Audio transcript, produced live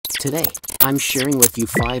Today, I'm sharing with you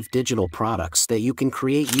 5 digital products that you can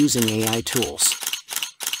create using AI tools.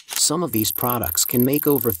 Some of these products can make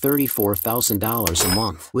over $34,000 a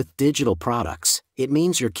month. With digital products, it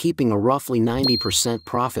means you're keeping a roughly 90%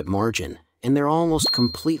 profit margin, and they're almost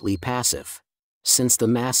completely passive. Since the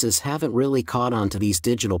masses haven't really caught on to these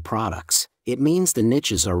digital products, it means the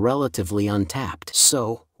niches are relatively untapped.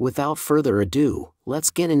 So, without further ado,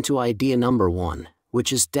 let's get into idea number 1,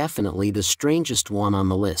 which is definitely the strangest one on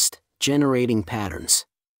the list: generating patterns.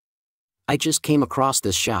 I just came across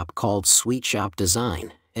this shop called Sweet Shop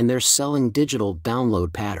Design, and they're selling digital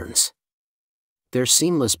download patterns. Their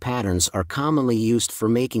seamless patterns are commonly used for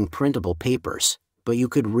making printable papers, but you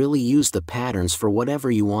could really use the patterns for whatever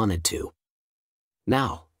you wanted to.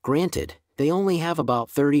 Now, granted, they only have about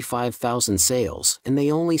 35,000 sales, and they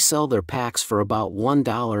only sell their packs for about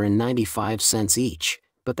 $1.95 each,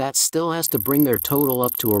 but that still has to bring their total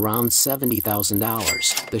up to around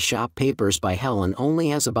 $70,000. The Shop Papers by Helen only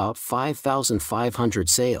has about 5,500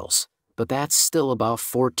 sales, but that's still about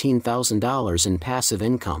 $14,000 in passive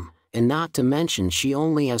income, and not to mention she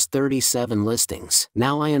only has 37 listings.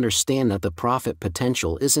 Now I understand that the profit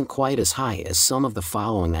potential isn't quite as high as some of the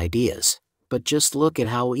following ideas, but just look at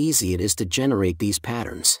how easy it is to generate these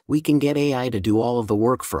patterns. We can get AI to do all of the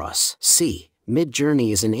work for us. See,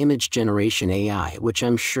 Midjourney is an image generation AI, which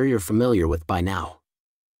I'm sure you're familiar with by now.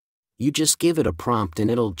 You just give it a prompt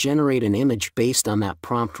and it'll generate an image based on that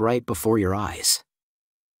prompt right before your eyes.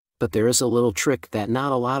 But there is a little trick that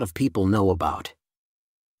not a lot of people know about.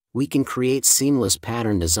 We can create seamless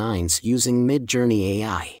pattern designs using Midjourney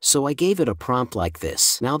AI. So I gave it a prompt like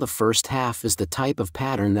this. Now the first half is the type of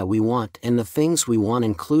pattern that we want and the things we want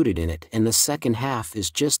included in it, and the second half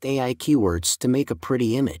is just AI keywords to make a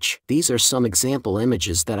pretty image. These are some example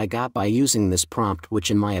images that I got by using this prompt,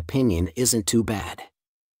 which in my opinion isn't too bad.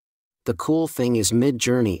 The cool thing is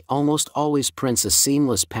Midjourney almost always prints a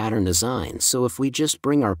seamless pattern design, so if we just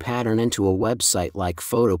bring our pattern into a website like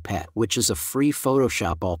PhotoPet, which is a free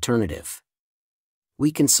Photoshop alternative,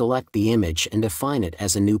 we can select the image and define it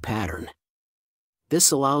as a new pattern. This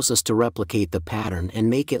allows us to replicate the pattern and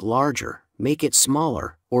make it larger, make it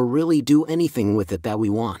smaller, or really do anything with it that we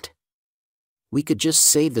want. We could just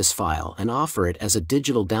save this file and offer it as a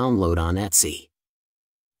digital download on Etsy.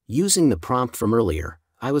 Using the prompt from earlier,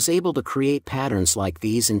 I was able to create patterns like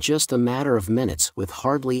these in just a matter of minutes with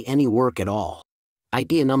hardly any work at all.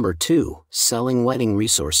 Idea number 2, selling wedding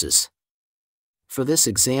resources. For this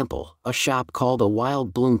example, a shop called A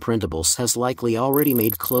Wild Bloom Printables has likely already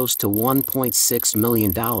made close to $1.6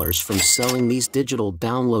 million from selling these digital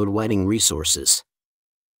download wedding resources.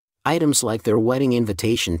 Items like their wedding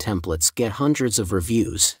invitation templates get hundreds of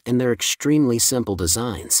reviews, and they're extremely simple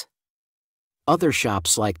designs. Other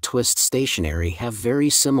shops like Twist Stationery have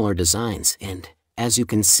very similar designs and, as you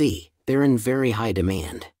can see, they're in very high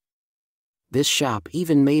demand. This shop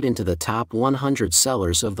even made into the top 100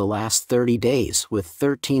 sellers of the last 30 days with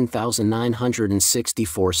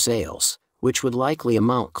 13,964 sales, which would likely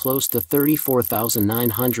amount close to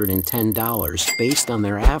 $34,910 based on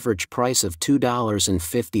their average price of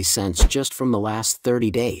 $2.50 just from the last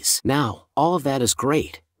 30 days. Now, all of that is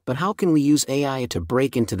great. But how can we use AI to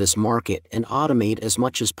break into this market and automate as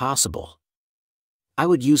much as possible? I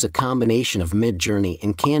would use a combination of Midjourney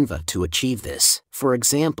and Canva to achieve this. For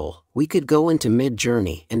example, we could go into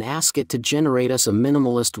Midjourney and ask it to generate us a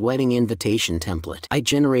minimalist wedding invitation template. I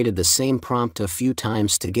generated the same prompt a few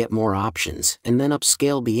times to get more options, and then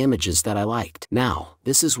upscaled the images that I liked. Now,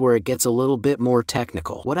 this is where it gets a little bit more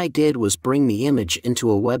technical. What I did was bring the image into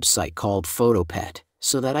a website called PhotoPet,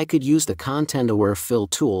 so that I could use the Content-Aware Fill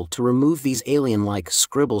tool to remove these alien-like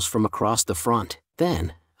scribbles from across the front.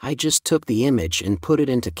 Then, I just took the image and put it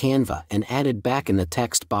into Canva and added back in the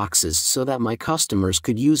text boxes so that my customers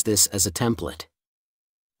could use this as a template.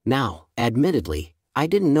 Now, admittedly, I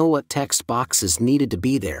didn't know what text boxes needed to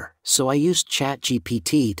be there, so I used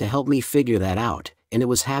ChatGPT to help me figure that out, and it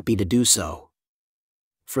was happy to do so.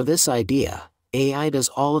 For this idea, AI does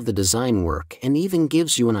all of the design work and even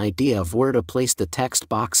gives you an idea of where to place the text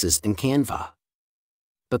boxes in Canva.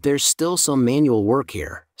 But there's still some manual work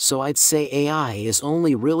here, so I'd say AI is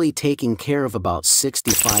only really taking care of about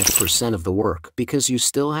 65% of the work because you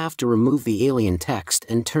still have to remove the alien text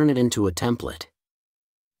and turn it into a template.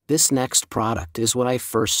 This next product is what I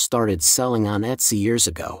first started selling on Etsy years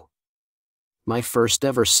ago. My first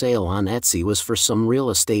ever sale on Etsy was for some real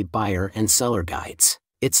estate buyer and seller guides.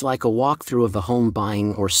 It's like a walkthrough of the home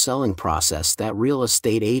buying or selling process that real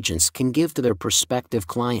estate agents can give to their prospective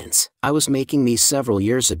clients. I was making these several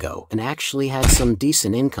years ago and actually had some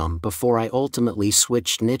decent income before I ultimately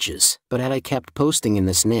switched niches. But had I kept posting in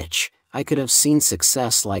this niche, I could have seen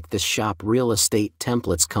success like this shop real estate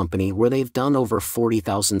templates company where they've done over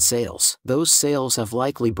 40,000 sales. Those sales have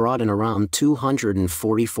likely brought in around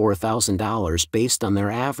 $244,000 based on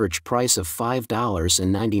their average price of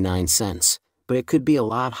 $5.99. But it could be a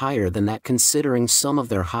lot higher than that considering some of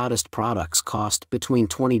their hottest products cost between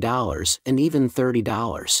 $20 and even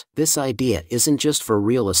 $30. This idea isn't just for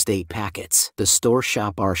real estate packets. The store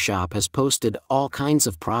Shop Our Shop has posted all kinds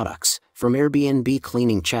of products, from Airbnb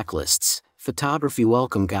cleaning checklists, photography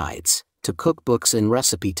welcome guides, to cookbooks and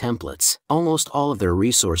recipe templates. Almost all of their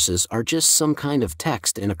resources are just some kind of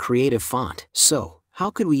text in a creative font. So, how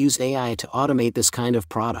could we use AI to automate this kind of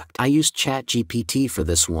product? I used ChatGPT for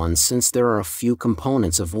this one since there are a few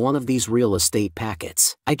components of one of these real estate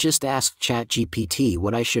packets. I just asked ChatGPT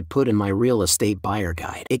what I should put in my real estate buyer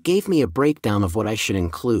guide. It gave me a breakdown of what I should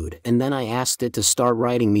include, and then I asked it to start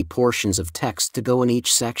writing me portions of text to go in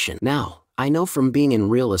each section. Now, I know from being in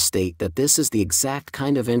real estate that this is the exact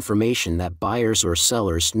kind of information that buyers or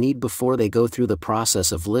sellers need before they go through the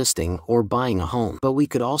process of listing or buying a home. But we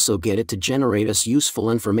could also get it to generate us useful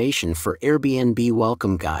information for Airbnb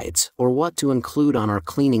welcome guides or what to include on our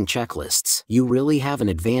cleaning checklists. You really have an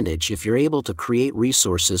advantage if you're able to create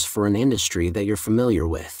resources for an industry that you're familiar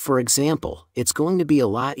with. For example, it's going to be a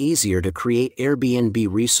lot easier to create Airbnb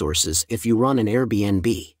resources if you run an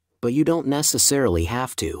Airbnb, but you don't necessarily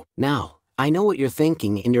have to. Now, I know what you're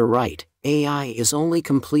thinking, and you're right. AI is only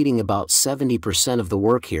completing about 70% of the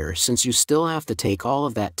work here since you still have to take all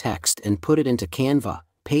of that text and put it into Canva,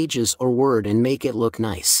 Pages or Word and make it look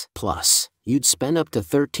nice. Plus, you'd spend up to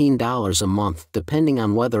 $13 a month depending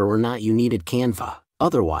on whether or not you needed Canva.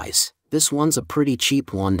 Otherwise, this one's a pretty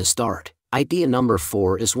cheap one to start. Idea number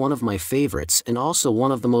 4 is one of my favorites and also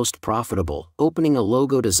one of the most profitable: opening a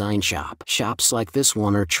logo design shop. Shops like this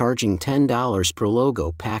one are charging $10 per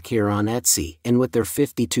logo pack here on Etsy, and with their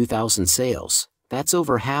 52,000 sales, that's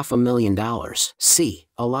over $500,000. See,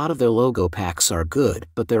 a lot of their logo packs are good,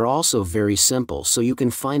 but they're also very simple, so you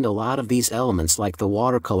can find a lot of these elements like the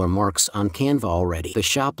watercolor marks on Canva already. The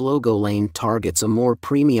shop logo lane targets a more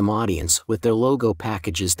premium audience with their logo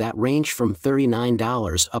packages that range from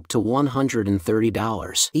 $39 up to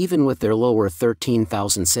 $130. Even with their lower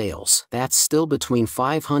 13,000 sales, that's still between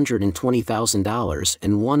 $520,000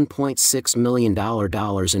 and $1.6 million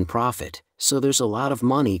in profit. So there's a lot of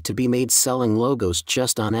money to be made selling logos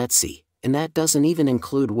just on Etsy, and that doesn't even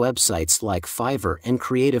include websites like Fiverr and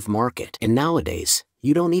Creative Market. And nowadays,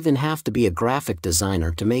 you don't even have to be a graphic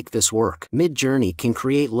designer to make this work. Midjourney can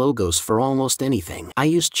create logos for almost anything. I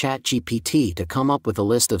used ChatGPT to come up with a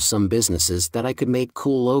list of some businesses that I could make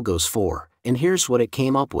cool logos for, and here's what it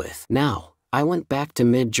came up with. Now, I went back to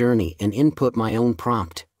Midjourney and input my own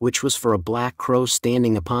prompt, which was for a black crow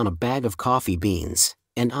standing upon a bag of coffee beans,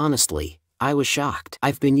 and honestly, I was shocked.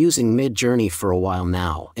 I've been using Midjourney for a while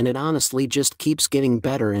now, and it honestly just keeps getting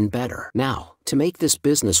better and better. Now, to make this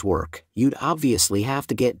business work, you'd obviously have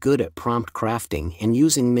to get good at prompt crafting and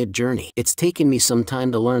using Midjourney. It's taken me some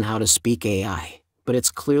time to learn how to speak AI, but it's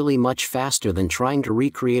clearly much faster than trying to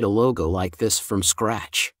recreate a logo like this from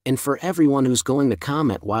scratch. And for everyone who's going to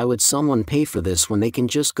comment, why would someone pay for this when they can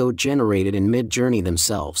just go generate it in Midjourney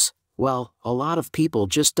themselves? Well, a lot of people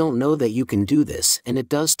just don't know that you can do this, and it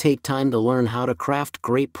does take time to learn how to craft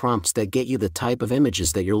great prompts that get you the type of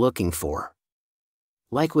images that you're looking for.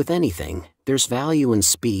 Like with anything, there's value in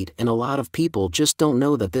speed, and a lot of people just don't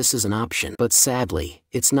know that this is an option. But sadly,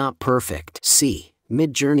 it's not perfect. See,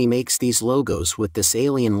 Midjourney makes these logos with this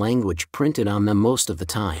alien language printed on them most of the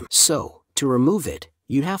time. So, to remove it,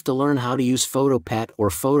 you'd have to learn how to use Photopad or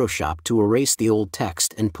Photoshop to erase the old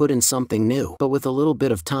text and put in something new. But with a little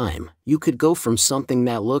bit of time, you could go from something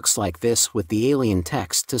that looks like this with the alien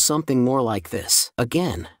text to something more like this.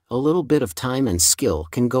 Again, a little bit of time and skill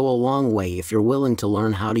can go a long way if you're willing to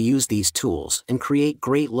learn how to use these tools and create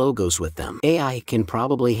great logos with them. AI can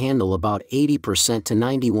probably handle about 80% to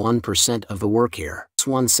 91% of the work here. This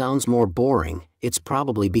one sounds more boring. It's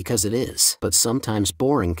probably because it is. But sometimes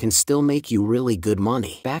boring can still make you really good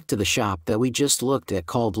money. Back to the shop that we just looked at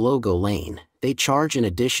called Logo Lane. They charge an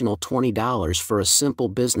additional $20 for a simple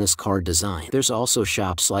business card design. There's also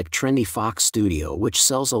shops like Trendy Fox Studio, which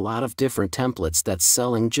sells a lot of different templates that's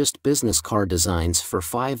selling just business card designs for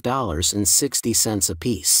 $5.60 a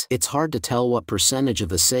piece. It's hard to tell what percentage of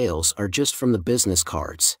the sales are just from the business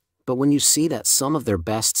cards. But when you see that some of their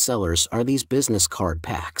best sellers are these business card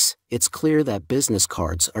packs, it's clear that business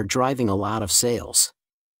cards are driving a lot of sales.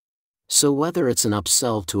 So whether it's an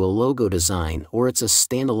upsell to a logo design or it's a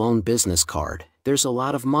standalone business card, There's a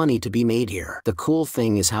lot of money to be made here. The cool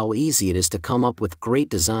thing is how easy it is to come up with great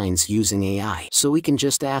designs using AI. So we can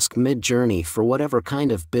just ask Midjourney for whatever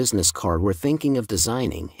kind of business card we're thinking of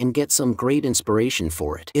designing and get some great inspiration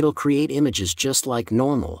for it. It'll create images just like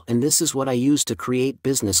normal, and this is what I use to create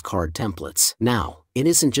business card templates. Now, it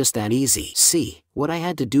isn't just that easy. See, what I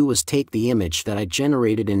had to do was take the image that I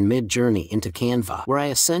generated in Midjourney into Canva, where I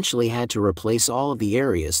essentially had to replace all of the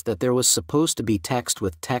areas that there was supposed to be text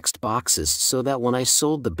with text boxes so that when I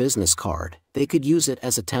sold the business card, they could use it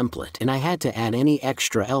as a template. And I had to add any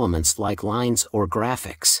extra elements like lines or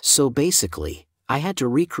graphics. So basically, I had to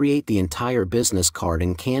recreate the entire business card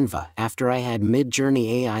in Canva after I had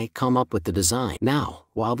Midjourney AI come up with the design. Now,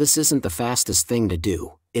 while this isn't the fastest thing to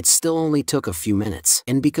do, it still only took a few minutes.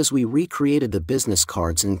 And because we recreated the business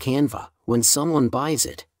cards in Canva, when someone buys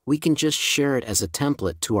it, we can just share it as a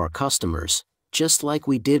template to our customers, just like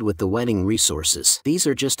we did with the wedding resources. These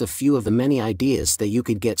are just a few of the many ideas that you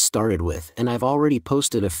could get started with, and I've already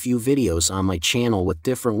posted a few videos on my channel with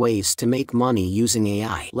different ways to make money using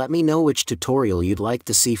AI. Let me know which tutorial you'd like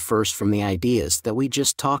to see first from the ideas that we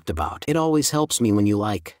just talked about. It always helps me when you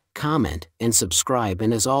like, comment, and subscribe,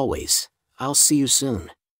 and as always, I'll see you soon.